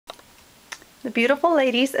the beautiful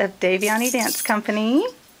ladies of Devyani Dance Company.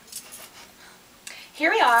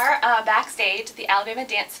 Here we are backstage at the Alabama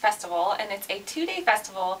Dance Festival, and it's a 2-day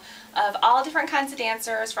festival of all different kinds of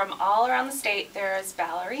dancers from all around the state. There's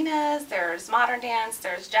ballerinas, there's modern dance,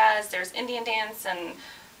 there's jazz, there's Indian dance and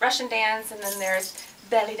Russian dance, and then there's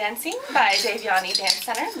belly dancing by Devyani Dance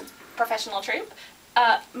Center, professional troupe.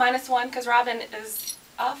 -1 because Robin is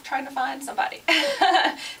off trying to find somebody.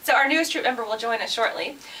 So our newest troupe member will join us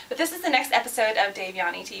shortly. But this is the next episode of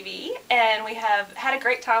Devyani TV, and we have had a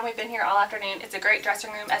great time. We've been here all afternoon. It's a great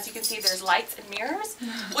dressing room. As you can see, there's lights and mirrors,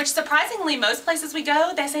 which surprisingly most places we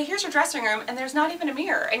go, they say, here's your dressing room, and there's not even a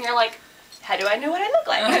mirror. And you're like, how do I know what I look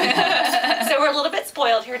like? So we're a little bit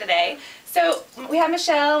spoiled here today. So we have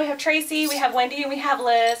Michelle, we have Tracy, we have Wendy, and we have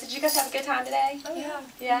Liz. Did you guys have a good time today? Oh yeah.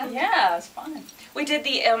 Yeah? Yeah, it was fun. We did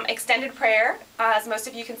the extended prayer, as most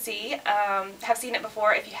of you can see, have seen it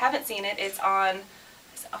before. If you haven't seen it, it's on,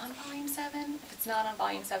 is it on Volume 7? If it's not on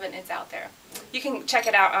Volume 7, it's out there. You can check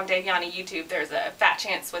it out on Devyani YouTube. There's a Fat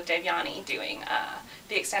Chance with Devyani doing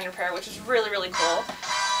the extended prayer, which is really, really cool.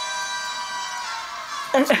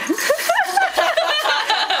 Quick,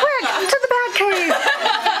 to the back cave!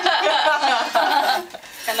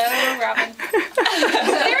 Hello, Robin.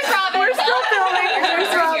 There's Robin. We're still filming.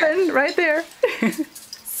 There's Robin, right there.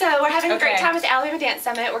 So we're having a great time at the Alabama Dance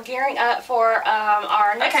Summit. We're gearing up for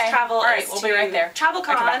our next travel. All right, we'll be right there.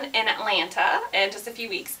 TravelCon in Atlanta in just a few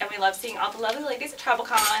weeks, and we love seeing all the lovely ladies at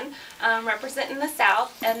TravelCon representing the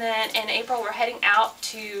South. And then in April we're heading out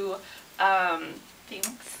to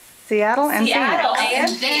Seattle and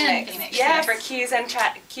Phoenix. Phoenix. Yeah, for cues and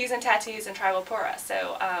tattoos and Tribal Pura.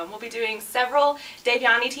 So we'll be doing several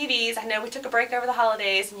Devyani TVs. I know we took a break over the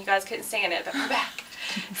holidays and you guys couldn't stand it, but we're back.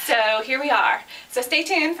 So here we are. So stay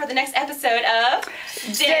tuned for the next episode of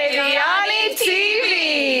Devyani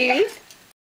TV.